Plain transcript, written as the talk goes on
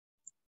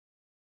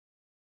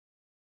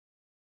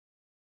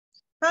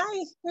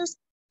Hi,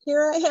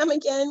 here I am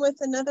again with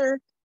another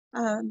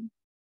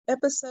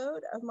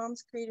episode of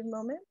Mom's Creative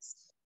Moments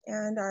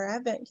and our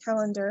Advent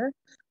calendar.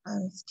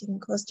 It's getting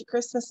close to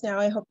Christmas now.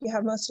 I hope you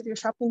have most of your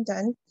shopping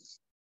done.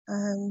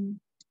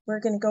 We're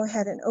going to go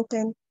ahead and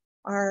open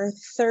our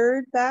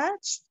third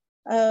batch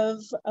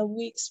of a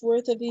week's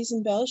worth of these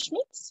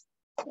embellishments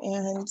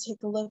and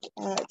take a look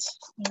at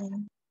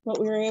what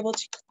we were able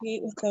to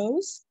create with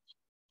those.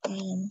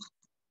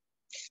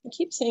 I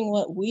keep saying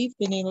what we've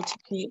been able to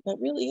create, but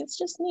really it's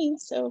just me.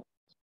 So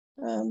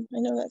I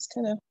know that's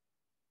kind of,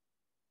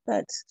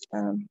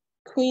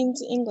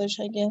 Queen's English,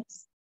 I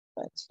guess.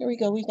 But here we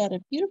go. We got a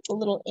beautiful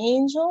little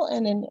angel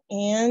and an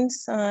and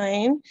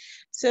sign.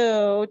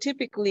 So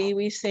typically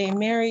we say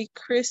Merry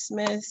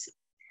Christmas.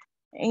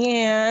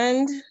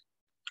 And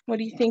what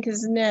do you think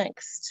is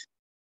next?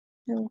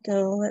 Here we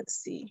go. Let's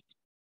see.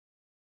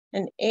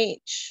 An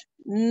H.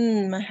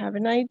 I have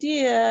an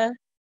idea.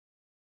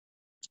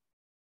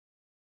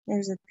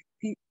 There's a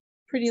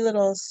pretty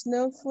little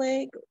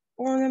snowflake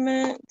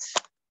ornament.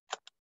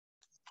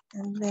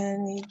 And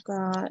then we've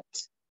got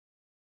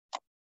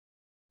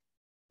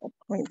a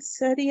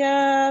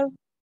poinsettia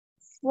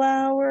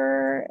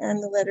flower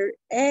and the letter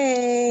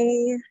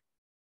A.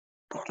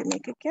 I can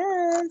make a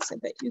guess. I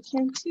bet you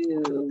can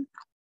too.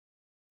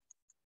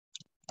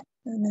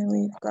 And then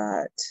we've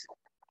got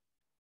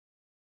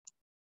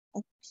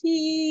a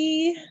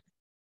P.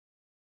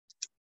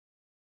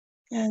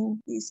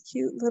 And these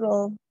cute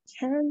little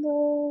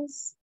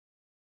candles.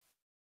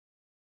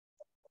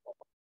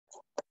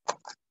 I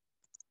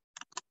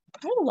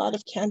have a lot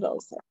of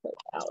candles that put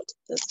out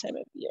this time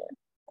of year.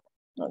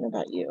 I don't know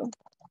about you.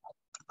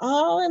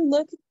 Oh, and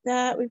look at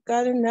that. We've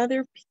got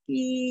another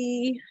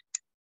P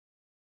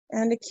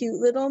and a cute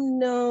little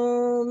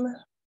gnome.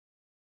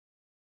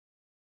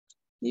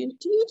 Do you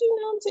do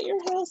gnomes at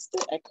your house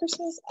at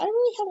Christmas? I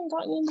really haven't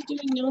gotten into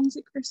doing gnomes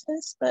at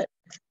Christmas, but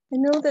I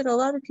know that a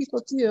lot of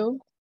people do.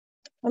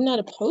 I'm not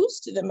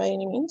opposed to them by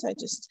any means. I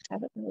just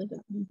haven't really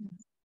done them.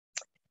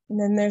 And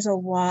then there's a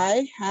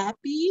Y,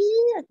 happy.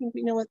 I think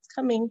we know what's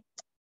coming.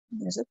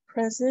 There's a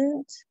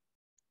present.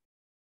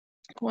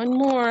 One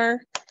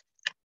more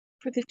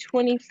for the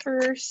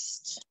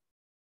 21st.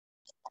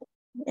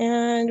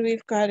 And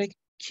we've got a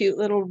cute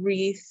little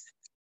wreath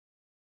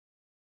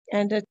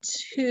and a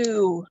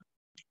 2.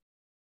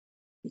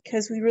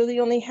 Because we really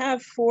only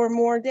have 4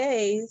 more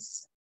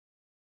days.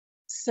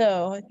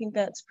 So I think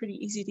that's pretty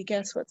easy to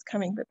guess what's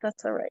coming, but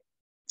that's all right.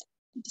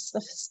 It's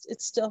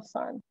still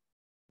fun.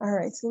 All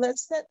right, so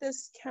let's set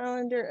this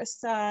calendar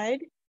aside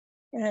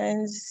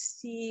and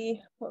see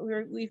what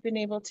we've been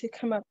able to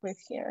come up with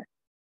here.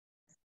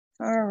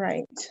 All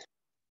right.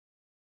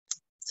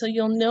 So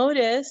you'll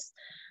notice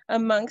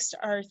amongst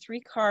our 3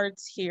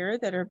 cards here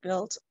that are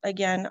built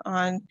again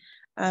on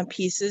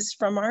pieces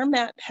from our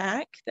mat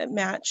pack that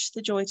match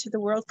the Joy to the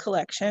World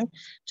collection,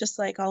 just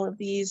like all of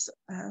these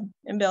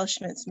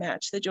embellishments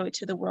match the Joy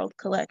to the World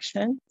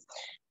collection.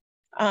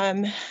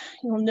 You'll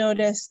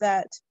notice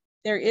that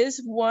there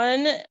is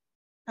one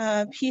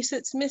piece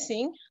that's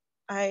missing.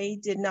 I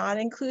did not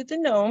include the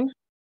gnome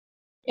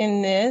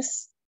in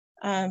this.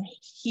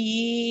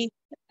 He's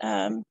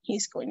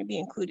going to be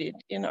included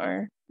in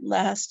our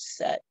last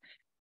set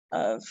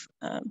of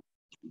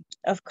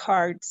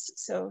cards,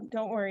 so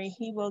don't worry,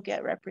 he will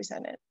get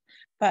represented.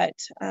 But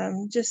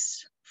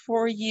just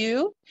for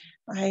you,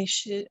 I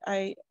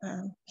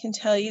can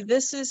tell you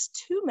this is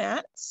 2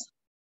 mats.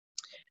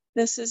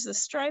 This is the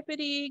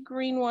stripedy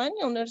green one.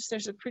 You'll notice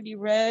there's a pretty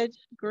red,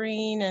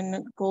 green,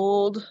 and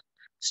gold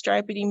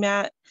stripedy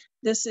mat.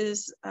 This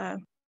is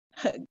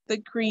the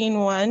green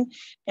one,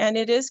 and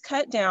it is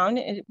cut down.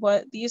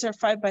 These are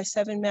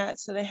 5x7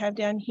 mats that I have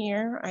down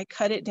here. I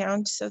cut it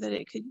down so that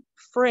it could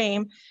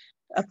frame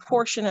a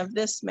portion of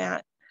this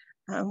mat,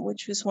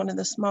 which was one of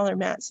the smaller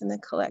mats in the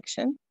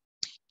collection.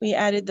 We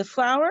added the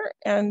flower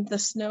and the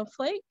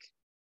snowflake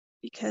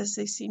because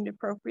they seemed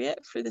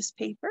appropriate for this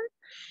paper,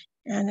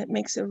 and it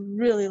makes a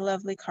really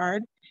lovely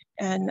card.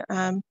 And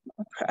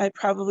I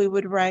probably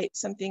would write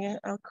something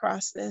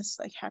across this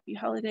like Happy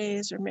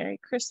Holidays or Merry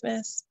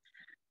Christmas,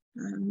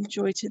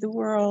 Joy to the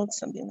World,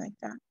 something like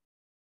that.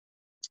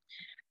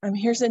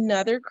 Here's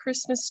another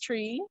Christmas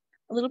tree,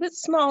 a little bit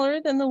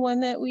smaller than the one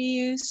that we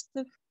used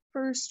the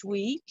first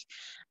week.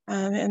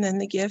 And then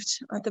the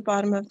gift at the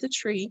bottom of the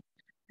tree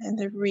and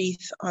the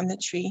wreath on the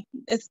tree.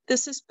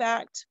 This is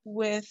backed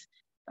with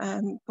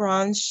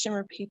bronze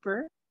shimmer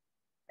paper,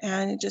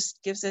 and it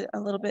just gives it a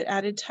little bit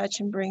added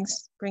touch and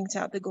brings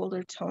out the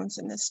golden tones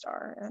in the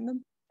star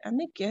and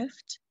the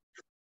gift.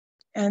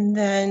 And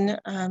then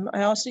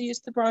I also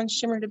used the bronze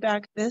shimmer to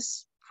back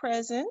this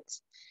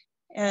present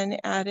and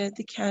added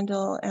the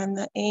candle and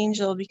the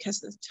angel because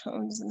the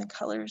tones and the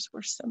colors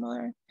were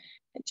similar.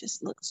 It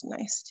just looks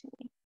nice to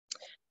me.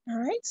 All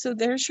right, so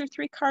there's your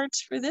 3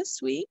 cards for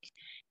this week.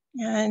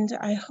 And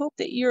I hope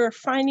that you're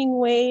finding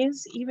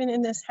ways, even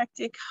in this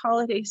hectic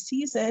holiday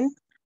season,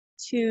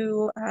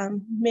 to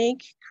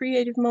make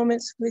creative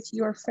moments with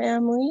your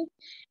family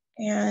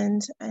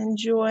and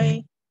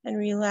enjoy and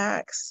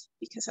relax,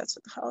 because that's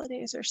what the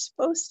holidays are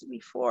supposed to be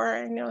for.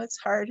 I know it's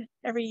hard.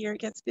 Every year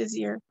it gets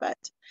busier, but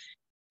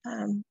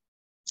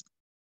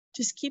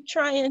just keep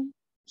trying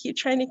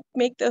to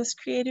make those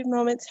creative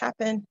moments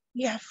happen.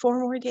 You have 4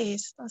 more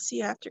days. I'll see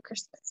you after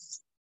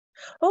Christmas.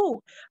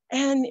 Oh,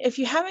 and if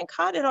you haven't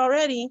caught it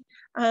already,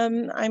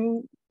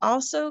 I'm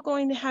also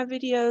going to have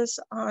videos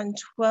on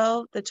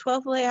the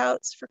 12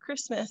 layouts for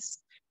Christmas.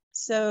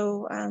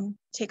 So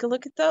take a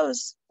look at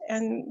those,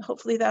 and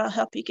hopefully that'll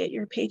help you get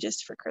your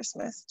pages for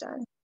Christmas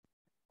done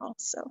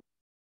also.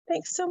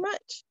 Thanks so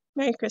much.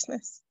 Merry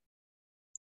Christmas.